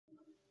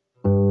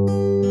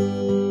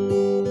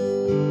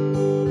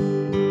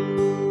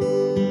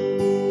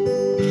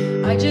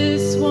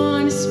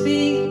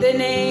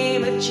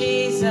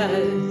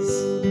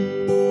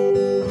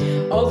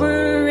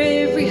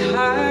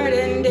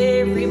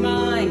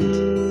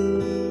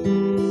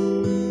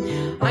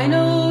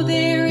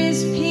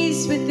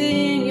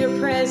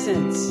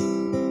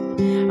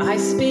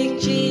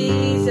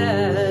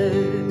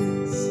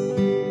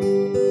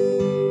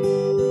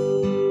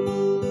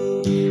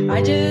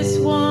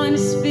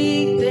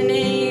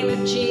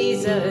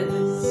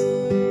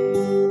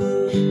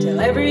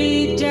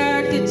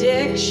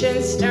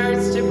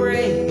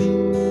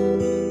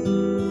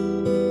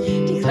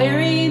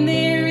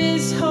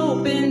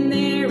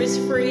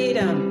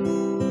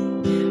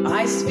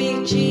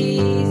speak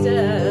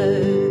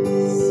Jesus.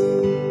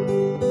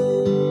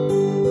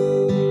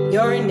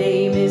 Your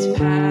name is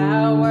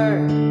power.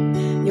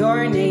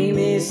 Your name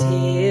is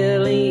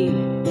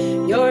healing.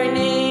 Your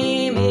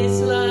name is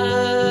life.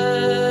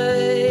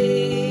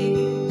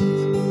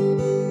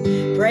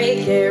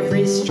 Break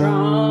every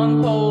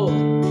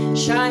stronghold.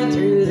 Shine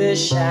through the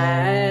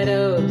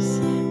shadows.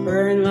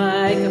 Burn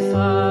like a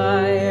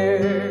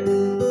fire.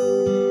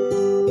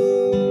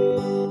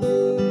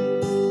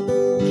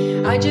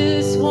 I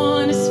just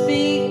want to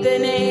speak the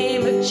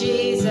name of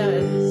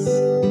Jesus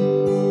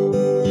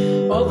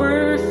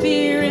over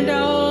fear and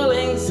all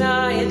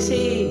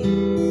anxiety.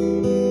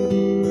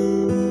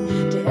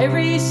 To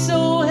every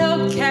soul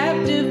held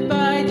captive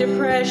by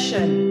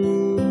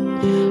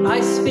depression,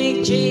 I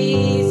speak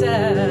Jesus.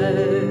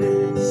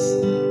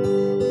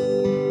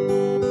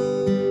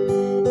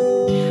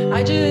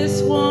 I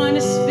just want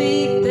to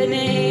speak the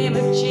name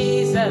of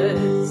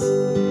Jesus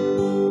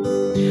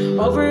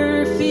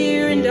over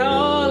fear and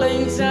all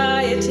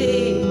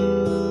anxiety.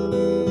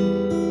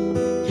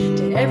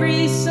 To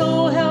every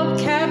soul held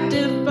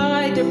captive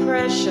by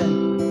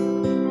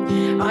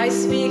depression, I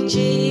speak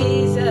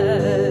Jesus.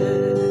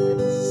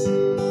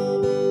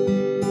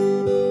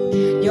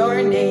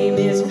 Your name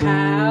is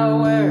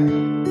power.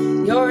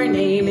 Your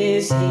name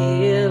is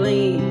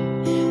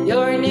healing.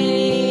 Your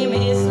name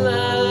is life.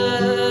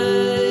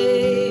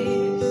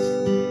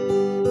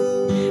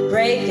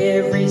 Break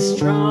every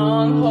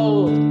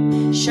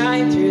stronghold.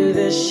 Shine through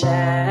the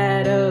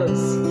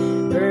shadows.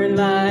 Burn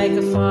like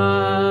a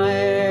fire.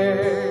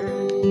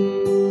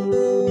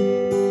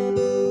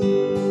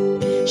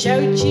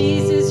 Shout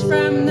Jesus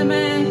from the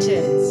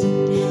mountains,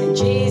 and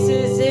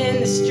Jesus in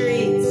the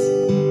streets,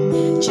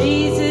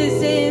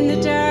 Jesus in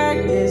the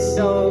darkness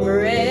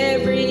over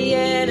every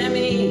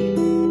enemy.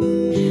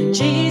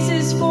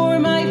 Jesus for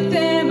my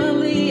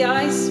family,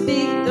 I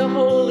speak the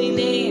holy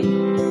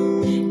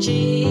name,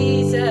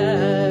 Jesus.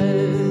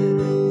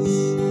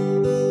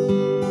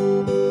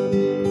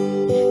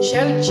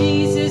 Shout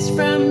Jesus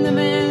from the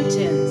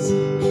mountains,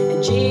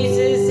 and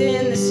Jesus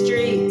in the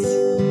streets,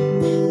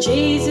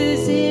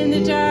 Jesus in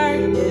the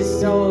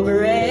darkness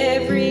over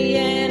every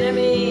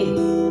enemy.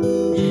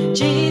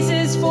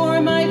 Jesus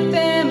for my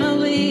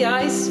family,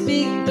 I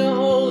speak the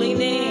holy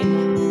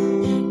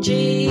name,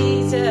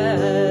 Jesus.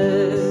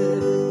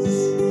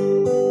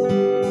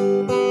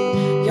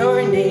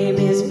 Your name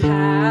is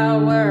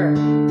power.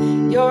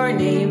 Your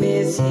name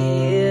is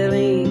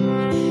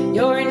healing.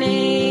 Your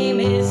name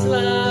is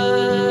life.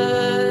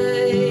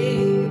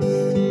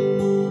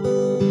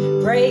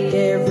 Break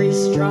every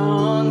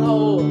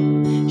stronghold.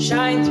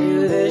 Shine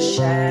through the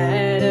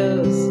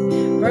shadows.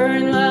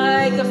 Burn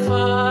like a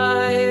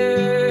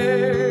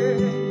fire.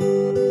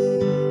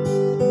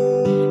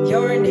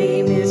 Your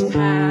name is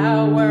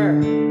power.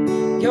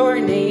 Your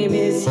name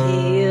is healing.